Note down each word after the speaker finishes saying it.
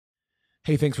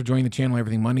Hey, thanks for joining the channel,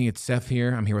 Everything Money. It's Seth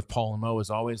here. I'm here with Paul and Mo,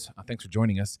 as always. Thanks for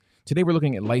joining us. Today, we're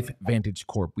looking at LifeVantage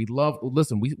Corp. We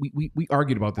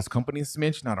argued about this company,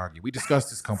 Smidge, not argue. We discussed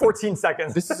this company. 14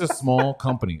 seconds. This is a small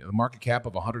company, a market cap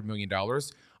of $100 million.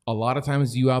 A lot of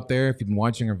times you out there, if you've been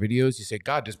watching our videos, you say,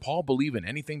 God, does Paul believe in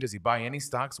anything? Does he buy any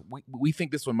stocks? We think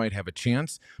this one might have a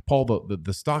chance. Paul,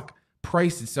 the stock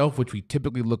price itself, which we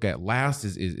typically look at last,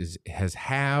 has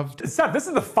halved. Seth, this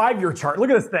is the 5-year chart. Look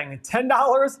at this thing.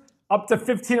 $10 up to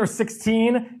 15 or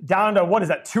 16, down to, what is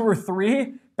that, 2 or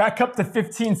 3? Back up to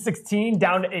 15, 16,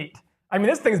 down to 8. I mean,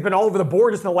 this thing's been all over the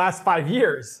board just in the last 5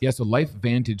 years. Yeah, so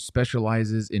LifeVantage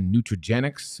specializes in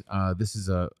nutrigenics. This is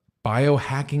a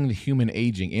biohacking the human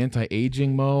aging,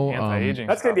 anti-aging, Mo. Anti-aging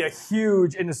That's going to be a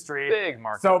huge industry. Big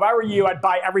market. So if I were you, I'd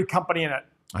buy every company in it.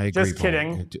 I agree, Just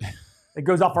kidding. It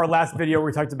goes off our last video where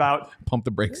we talked about. Pump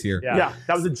the brakes here. Yeah,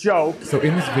 that was a joke. So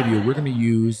in this video, we're going to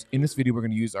use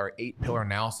our 8-pillar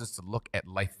analysis to look at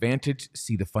LifeVantage,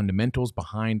 see the fundamentals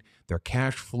behind their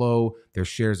cash flow, their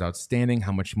shares outstanding,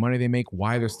 how much money they make,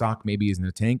 why their stock maybe is in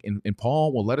the tank. And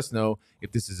Paul will let us know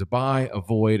if this is a buy,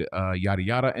 avoid, yada,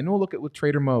 yada. And we'll look at with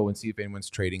Trader Mo and see if anyone's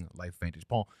trading LifeVantage.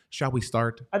 Paul, shall we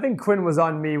start? I think Quinn was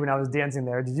on me when I was dancing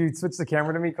there. Did you switch the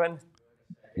camera to me, Quinn?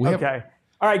 Okay.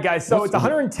 All right, guys. So it's a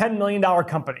 $110 million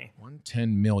company.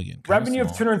 110 million. Revenue of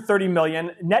 $230 million.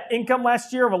 Net income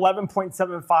last year of 11.75.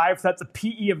 So that's a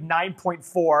PE of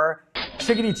 9.4.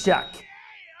 Chickadee check.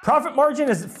 Profit margin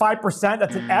is 5%.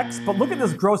 That's an X. But look at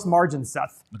this gross margin,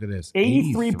 Seth. Look at this.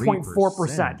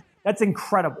 83.4%. That's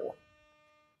incredible.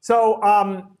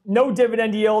 So no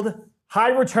dividend yield, high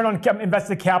return on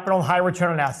invested capital, and high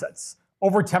return on assets.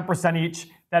 Over 10% each.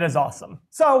 That is awesome.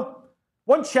 So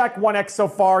one check, 1X so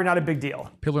far, not a big deal.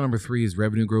 Pillar number 3 is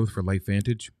revenue growth for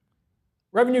LifeVantage.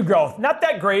 Revenue growth, not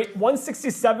that great,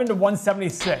 167 to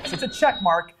 176. It's a check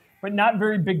mark, but not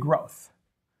very big growth.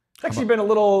 It's actually been a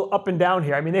little up and down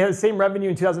here. I mean, they had the same revenue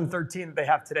in 2013 that they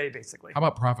have today, basically. How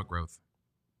about profit growth?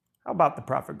 How about the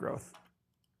profit growth?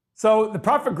 So the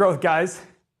profit growth, guys,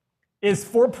 is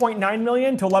 4.9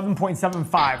 million to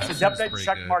 11.75. So definite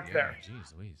check mark there.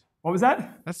 Jeez Louise. What was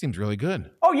that? That seems really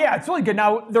good. Oh, yeah, it's really good.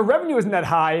 Now, the revenue isn't that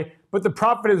high, but the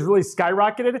profit has really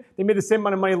skyrocketed. They made the same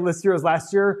amount of money this year as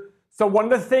last year. So one of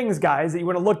the things, guys, that you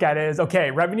want to look at is, okay,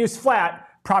 revenue's flat,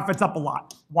 profit's up a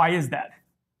lot. Why is that?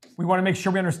 We want to make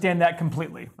sure we understand that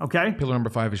completely, okay? Pillar number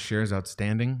 5 is shares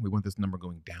outstanding. We want this number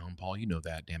going down, Paul. You know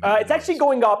that, damn it. It's actually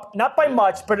going up, not by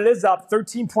much, but it is up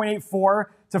 13.84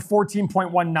 to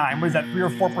 14.19. What is that, 3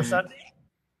 or 4%?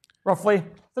 Roughly.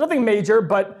 So nothing major,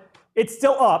 but it's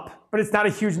still up, but it's not a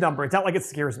huge number. It's not like it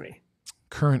scares me.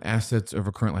 Current assets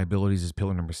over current liabilities is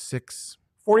pillar number 6.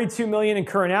 42 million in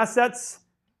current assets,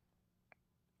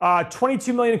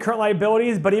 22 million in current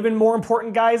liabilities, but even more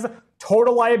important, guys,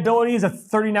 total liabilities of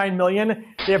 39 million.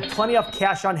 They have plenty of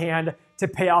cash on hand to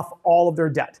pay off all of their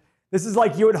debt. This is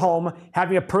like you at home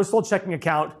having a personal checking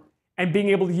account and being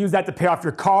able to use that to pay off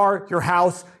your car, your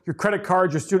house, your credit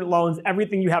cards, your student loans,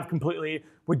 everything you have completely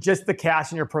with just the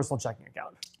cash in your personal checking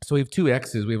account. So we have 2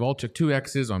 X's. We've all checked 2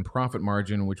 X's on profit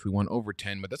margin, which we want over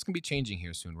 10, but that's going to be changing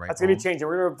here soon, right? That's going to be changing.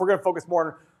 We're going to focus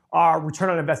more on our return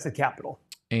on invested capital.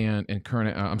 And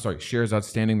current, shares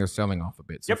outstanding, they're selling off a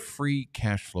bit. So free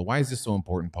cash flow. Why is this so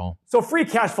important, Paul? So free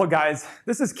cash flow, guys,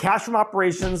 this is cash from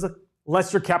operations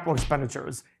less your capital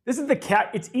expenditures. This is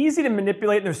it's easy to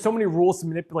manipulate, and there's so many rules to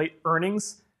manipulate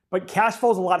earnings, but cash flow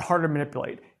is a lot harder to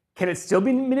manipulate. Can it still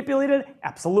be manipulated?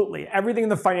 Absolutely. Everything in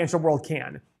the financial world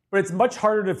can. But it's much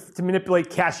harder to manipulate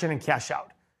cash in and cash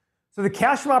out. So the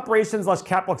cash from operations less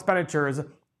capital expenditures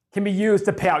can be used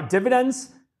to pay out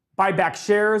dividends, buy back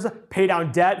shares, pay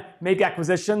down debt, make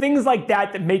acquisitions, things like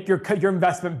that that make your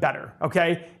investment better,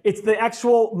 okay? It's the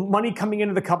actual money coming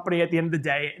into the company at the end of the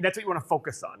day, and that's what you want to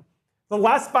focus on. The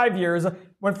last 5 years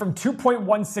went from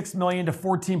 2.16 million to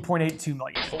 14.82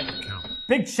 million. Holy cow.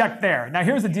 Big check there. Now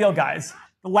here's the deal, guys.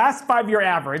 The last 5-year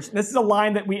average, this is a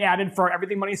line that we added for our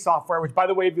Everything Money software, which, by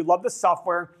the way, if you love this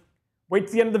software, wait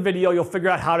to the end of the video. You'll figure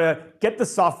out how to get the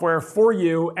software for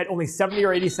you at only 70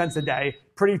 or 80 cents a day.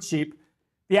 Pretty cheap.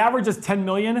 The average is 10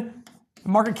 million. The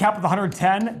market cap is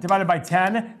 110 divided by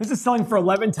 10. This is selling for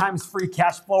 11 times free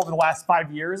cash flow over the last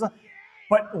 5 years.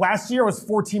 But last year was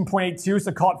 14.82,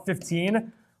 so call it 15.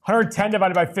 110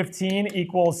 divided by 15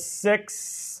 equals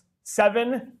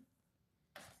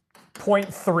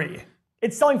 67.3.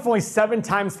 It's selling for only 7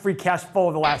 times free cash flow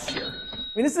of the last year.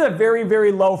 I mean, this is a very,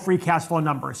 very low free cash flow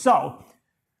number. So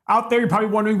out there, you're probably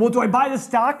wondering, well, do I buy this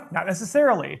stock? Not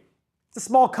necessarily. It's a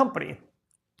small company.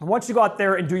 I want you to go out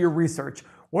there and do your research.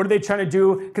 What are they trying to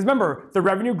do? Because remember, the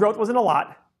revenue growth wasn't a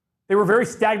lot. They were very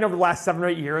stagnant over the last 7 or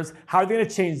 8 years. How are they going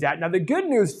to change that? Now, the good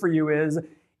news for you is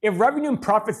If revenue and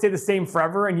profits stay the same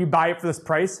forever and you buy it for this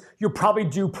price, you'll probably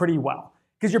do pretty well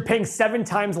because you're paying 7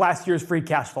 times last year's free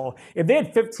cash flow. If they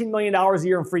had $15 million a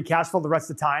year in free cash flow the rest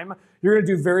of the time, you're going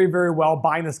to do very, very well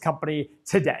buying this company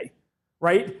today,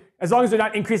 right? As long as they're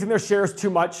not increasing their shares too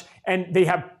much and they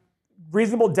have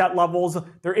reasonable debt levels,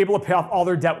 they're able to pay off all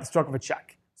their debt with the stroke of a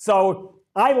check. So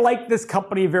I like this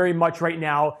company very much right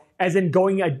now, as in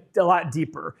going a lot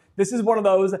deeper. This is one of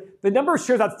those, the number of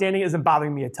shares outstanding isn't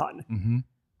bothering me a ton. Mm-hmm.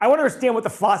 I want to understand what the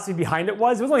philosophy behind it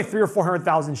was. It was only 300,000 or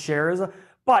 400,000 shares,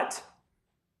 but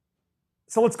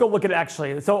so let's go look at it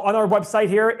actually. So on our website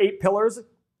here, 8 pillars.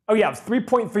 Oh yeah, it was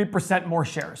 3.3% more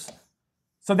shares.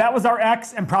 So that was our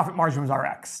X and profit margin was our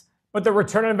X. But the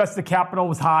return on invested capital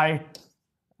was high.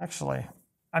 Actually,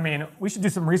 I mean, we should do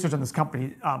some research on this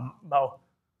company, Mo.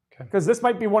 Because this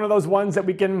might be one of those ones that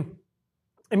we can,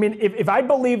 I mean, if I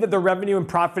believe that the revenue and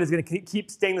profit is going to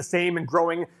keep staying the same and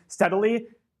growing steadily,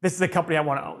 this is a company I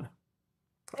want to own.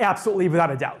 Absolutely,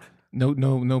 without a doubt.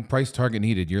 No price target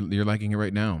needed. You're liking it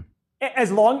right now.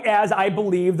 As long as I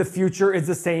believe the future is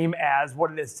the same as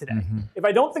what it is today. Mm-hmm. If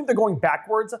I don't think they're going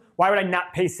backwards, why would I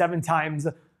not pay 7 times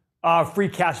free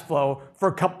cash flow for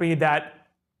a company that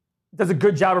does a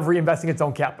good job of reinvesting its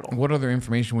own capital? What other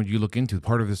information would you look into?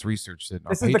 Part of this research that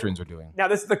our patrons are doing. Now,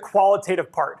 this is the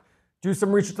qualitative part. Do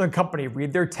some research on the company.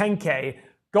 Read their 10K.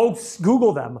 Go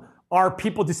Google them.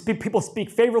 People speak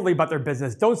favorably about their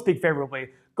business? Don't speak favorably.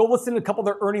 Go listen to a couple of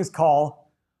their earnings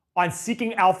call on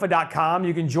seekingalpha.com.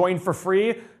 You can join for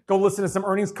free. Go listen to some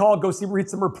earnings call. Read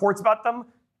some reports about them.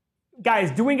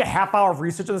 Guys, doing a half hour of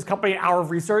research on this company, an hour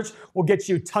of research, will get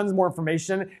you tons more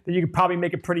information that you could probably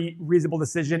make a pretty reasonable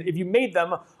decision if you made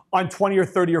them on 20 or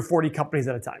 30 or 40 companies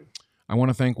at a time. I want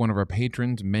to thank one of our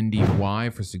patrons, Mendy Y,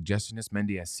 for suggesting this.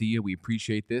 Mendy, I see you. We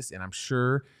appreciate this. And I'm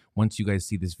sure once you guys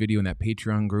see this video in that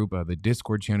Patreon group, the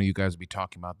Discord channel, you guys will be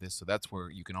talking about this. So that's where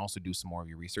you can also do some more of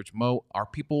your research. Mo, are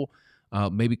people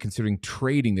maybe considering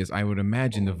trading this? I would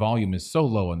imagine the volume is so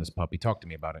low on this puppy. Talk to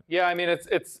me about it. Yeah, I mean,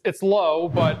 it's low,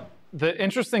 but the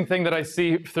interesting thing that I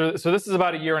see so this is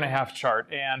about a 1.5-year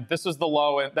chart, and this was the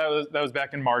low, and that was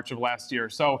back in March of last year.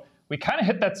 So we kind of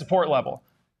hit that support level.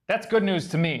 That's good news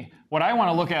to me. What I want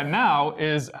to look at now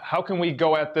is how can we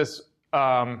go at this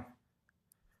now?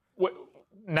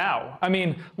 I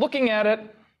mean, looking at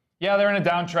it, yeah, they're in a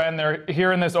downtrend. They're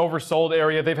here in this oversold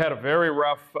area. They've had a very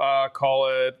rough, call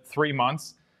it 3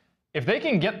 months. If they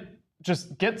can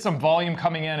just get some volume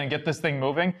coming in and get this thing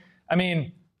moving, I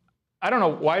mean, I don't know,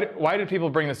 why did people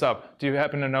bring this up? Do you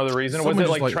happen to know the reason? Was it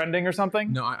like trending or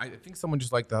something? No, I think someone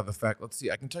just liked the fact, let's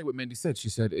see, I can tell you what Mendy said. She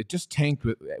said it just tanked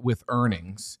with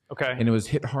earnings. Okay. And it was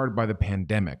hit hard by the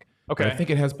pandemic. Okay. But I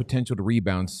think it has potential to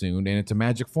rebound soon, and it's a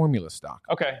magic formula stock.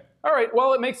 Okay. All right.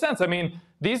 Well, it makes sense. I mean,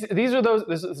 these are those,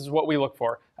 this is what we look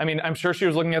for. I mean, I'm sure she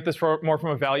was looking at this more from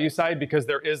a value side because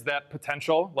there is that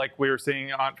potential, like we were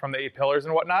seeing from the 8 pillars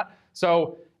and whatnot.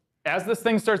 So as this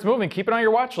thing starts moving, keep it on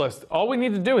your watch list. All we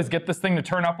need to do is get this thing to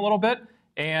turn up a little bit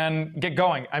and get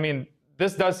going. I mean,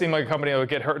 this does seem like a company that would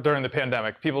get hurt during the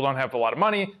pandemic. People don't have a lot of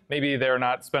money. Maybe they're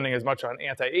not spending as much on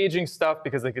anti-aging stuff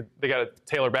because they got to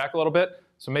tailor back a little bit.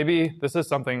 So maybe this is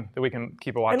something that we can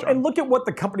keep a watch on. And look at what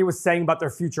the company was saying about their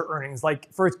future earnings.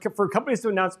 Like for companies to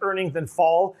announce earnings in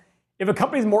fall, if a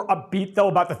company's more upbeat though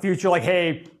about the future, like,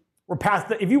 hey, we're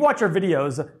past if you watch our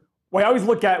videos, we always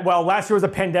look at, well, last year was a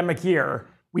pandemic year.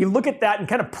 We look at that and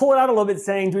kind of pull it out a little bit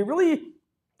saying, do we really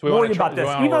worry about this?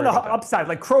 Even on the upside,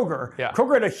 like Kroger. Yeah.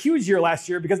 Kroger had a huge year last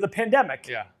year because of the pandemic.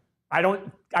 Yeah. I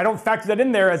don't factor that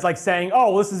in there as like saying, oh,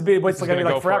 well, this is what's going to be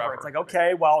like forever. It's like,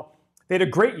 okay, well, they had a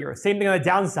great year. Same thing on the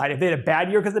downside. If they had a bad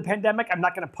year because of the pandemic, I'm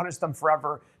not going to punish them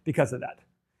forever because of that.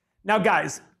 Now,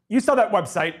 guys, you saw that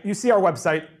website. You see our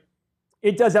website.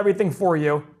 It does everything for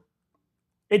you.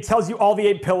 It tells you all the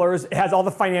 8 pillars. It has all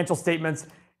the financial statements.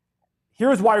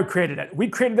 Here's why we created it. We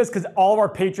created this because all of our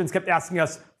patrons kept asking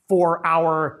us for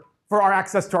our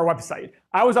access to our website.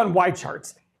 I was on Y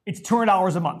Charts. It's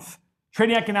 $200 a month.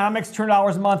 Trading Economics,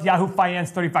 $200 a month. Yahoo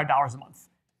Finance, $35 a month.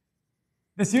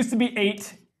 This used to be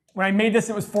 8. When I made this,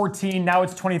 it was 14. Now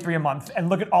it's 23 a month. And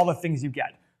look at all the things you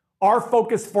get. Our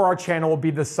focus for our channel will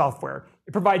be this software.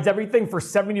 It provides everything for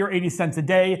 70 or 80 cents a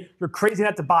day. You're crazy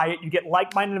not to buy it. You get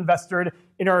like-minded investors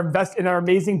in our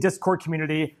amazing Discord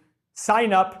community.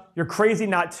 Sign up. You're crazy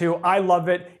not to. I love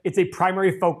it. It's a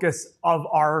primary focus of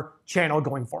our channel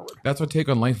going forward. That's our take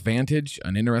on LifeVantage,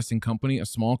 an interesting company, a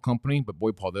small company, but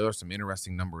boy, Paul, there are some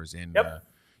interesting numbers in. Yep.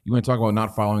 You want to talk about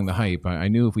not following the hype? I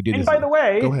knew if we did this. And by the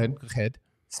way, go ahead.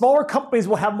 Smaller companies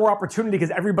will have more opportunity because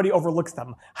everybody overlooks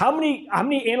them. How many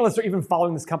analysts are even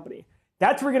following this company?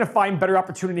 That's where you're going to find better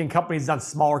opportunity in companies on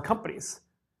smaller companies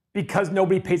because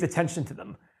nobody pays attention to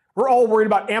them. We're all worried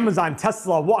about Amazon,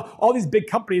 Tesla, all these big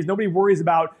companies. Nobody worries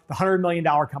about the $100 million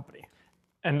company.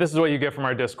 And this is what you get from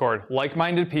our Discord.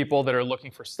 Like-minded people that are looking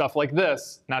for stuff like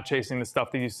this, not chasing the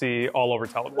stuff that you see all over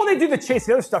television. Well, they do chase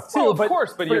the other stuff too. Well, of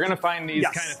course, but you're going to find these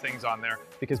yes. kind of things on there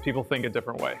because people think a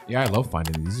different way. Yeah, I love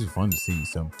finding these. These are fun to see.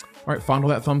 So, all right,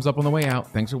 fondle that thumbs up on the way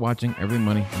out. Thanks for watching. Everything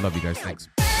Money. I love you guys. Thanks.